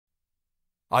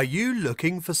Are you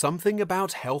looking for something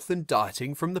about health and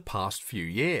dieting from the past few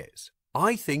years?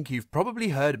 I think you've probably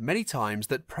heard many times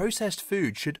that processed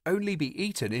food should only be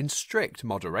eaten in strict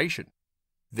moderation.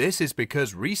 This is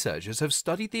because researchers have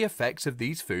studied the effects of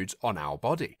these foods on our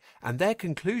body, and their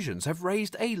conclusions have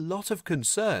raised a lot of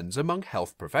concerns among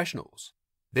health professionals.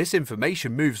 This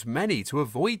information moves many to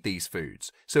avoid these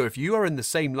foods, so if you are in the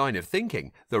same line of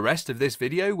thinking, the rest of this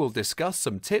video will discuss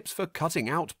some tips for cutting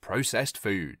out processed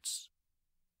foods.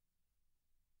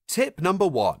 Tip number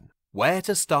 1. Where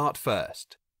to start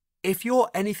first. If you're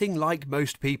anything like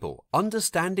most people,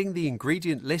 understanding the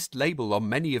ingredient list label on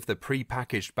many of the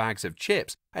pre-packaged bags of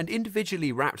chips and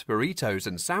individually wrapped burritos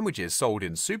and sandwiches sold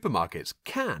in supermarkets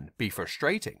can be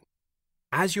frustrating.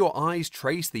 As your eyes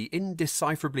trace the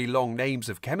indecipherably long names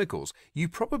of chemicals, you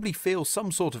probably feel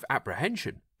some sort of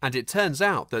apprehension, and it turns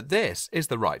out that this is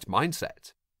the right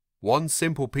mindset. One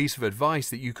simple piece of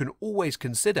advice that you can always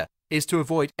consider is to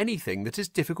avoid anything that is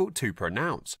difficult to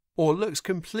pronounce or looks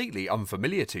completely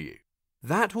unfamiliar to you.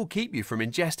 That will keep you from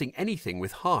ingesting anything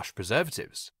with harsh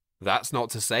preservatives. That's not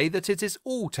to say that it is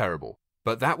all terrible,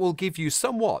 but that will give you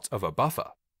somewhat of a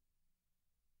buffer.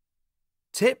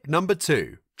 Tip number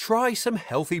 2. Try some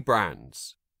healthy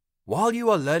brands. While you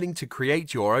are learning to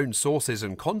create your own sauces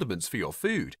and condiments for your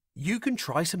food, you can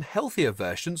try some healthier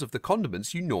versions of the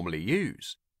condiments you normally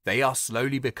use. They are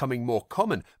slowly becoming more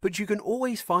common, but you can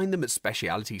always find them at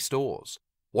specialty stores.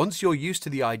 Once you're used to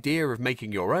the idea of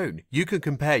making your own, you can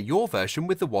compare your version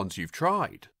with the ones you've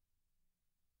tried.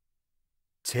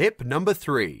 Tip number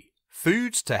 3.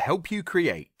 Foods to help you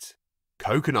create.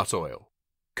 Coconut oil.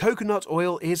 Coconut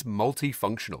oil is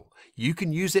multifunctional. You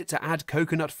can use it to add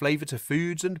coconut flavor to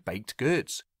foods and baked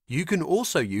goods. You can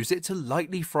also use it to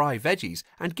lightly fry veggies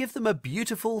and give them a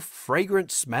beautiful,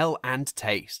 fragrant smell and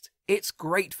taste. It's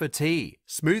great for tea,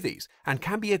 smoothies, and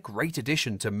can be a great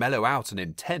addition to mellow out an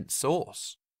intense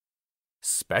sauce.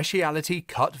 Specialty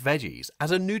cut veggies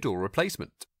as a noodle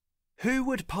replacement. Who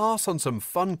would pass on some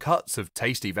fun cuts of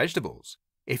tasty vegetables?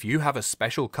 If you have a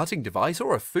special cutting device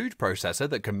or a food processor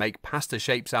that can make pasta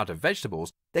shapes out of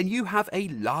vegetables, then you have a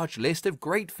large list of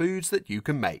great foods that you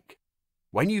can make.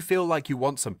 When you feel like you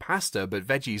want some pasta but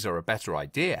veggies are a better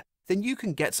idea, then you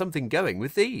can get something going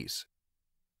with these.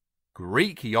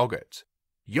 Greek yogurt.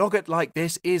 Yogurt like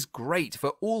this is great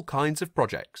for all kinds of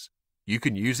projects. You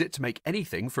can use it to make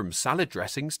anything from salad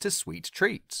dressings to sweet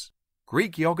treats.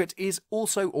 Greek yogurt is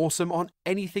also awesome on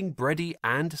anything bready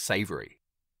and savory.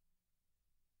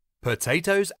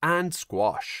 Potatoes and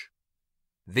squash.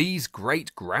 These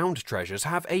great ground treasures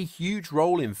have a huge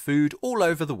role in food all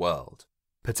over the world.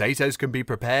 Potatoes can be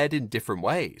prepared in different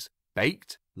ways,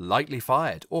 baked, lightly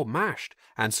fired, or mashed,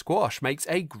 and squash makes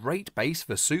a great base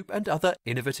for soup and other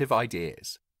innovative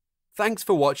ideas. Thanks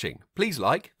for watching. Please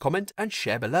like, comment, and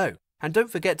share below. And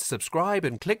don't forget to subscribe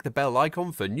and click the bell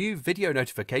icon for new video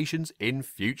notifications in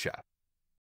future.